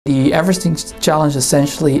the Everesting challenge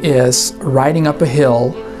essentially is riding up a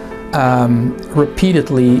hill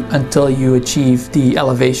repeatedly until you achieve the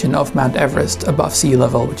elevation of Mount Everest above sea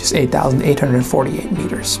level, which is 8,848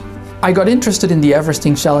 meters. I got interested in the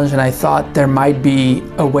Everesting challenge and I thought there might be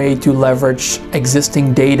a way to leverage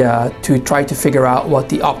existing data to try to figure out what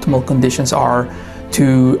the optimal conditions are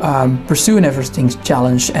to pursue an Everesting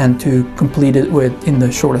challenge and to complete it in the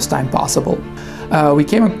shortest time possible. We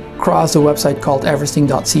came across a website called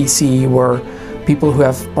everesting.cc where people who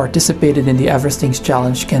have participated in the Everesting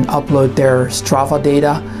challenge can upload their Strava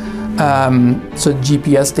data, so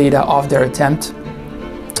GPS data of their attempt,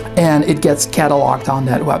 and it gets cataloged on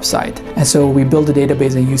that website. And so we build a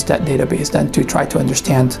database and use that database then to try to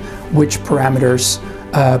understand which parameters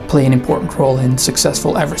play an important role in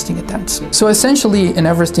successful Everesting attempts. So essentially an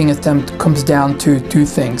Everesting attempt comes down to two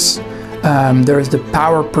things. There is the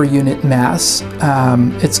power per unit mass.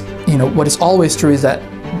 What is always true is that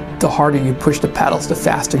the harder you push the pedals, the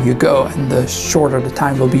faster you go, and the shorter the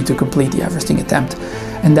time will be to complete the Everesting attempt.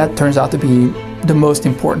 And that turns out to be the most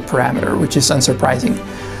important parameter, which is unsurprising.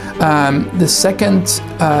 The second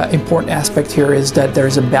important aspect here is that there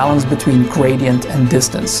is a balance between gradient and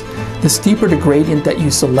distance. The steeper the gradient that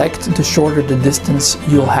you select, the shorter the distance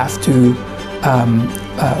you'll have to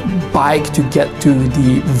bike to get to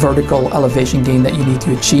the vertical elevation gain that you need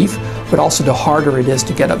to achieve, but also the harder it is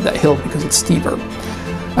to get up that hill because it's steeper.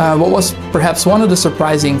 What was perhaps one of the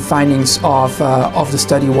surprising findings of the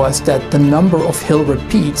study was that the number of hill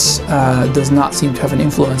repeats does not seem to have an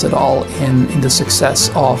influence at all in the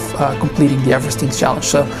success of completing the Everesting challenge.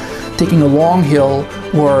 So taking a long hill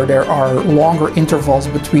where there are longer intervals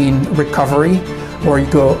between recovery, where you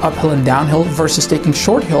go uphill and downhill, versus taking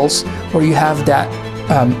short hills where you have that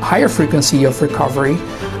higher frequency of recovery,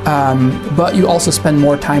 but you also spend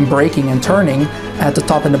more time braking and turning at the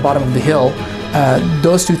top and the bottom of the hill.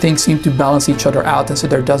 Those two things seem to balance each other out, and so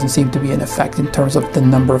there doesn't seem to be an effect in terms of the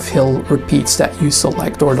number of hill repeats that you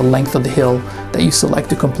select or the length of the hill that you select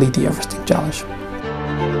to complete the Everesting challenge.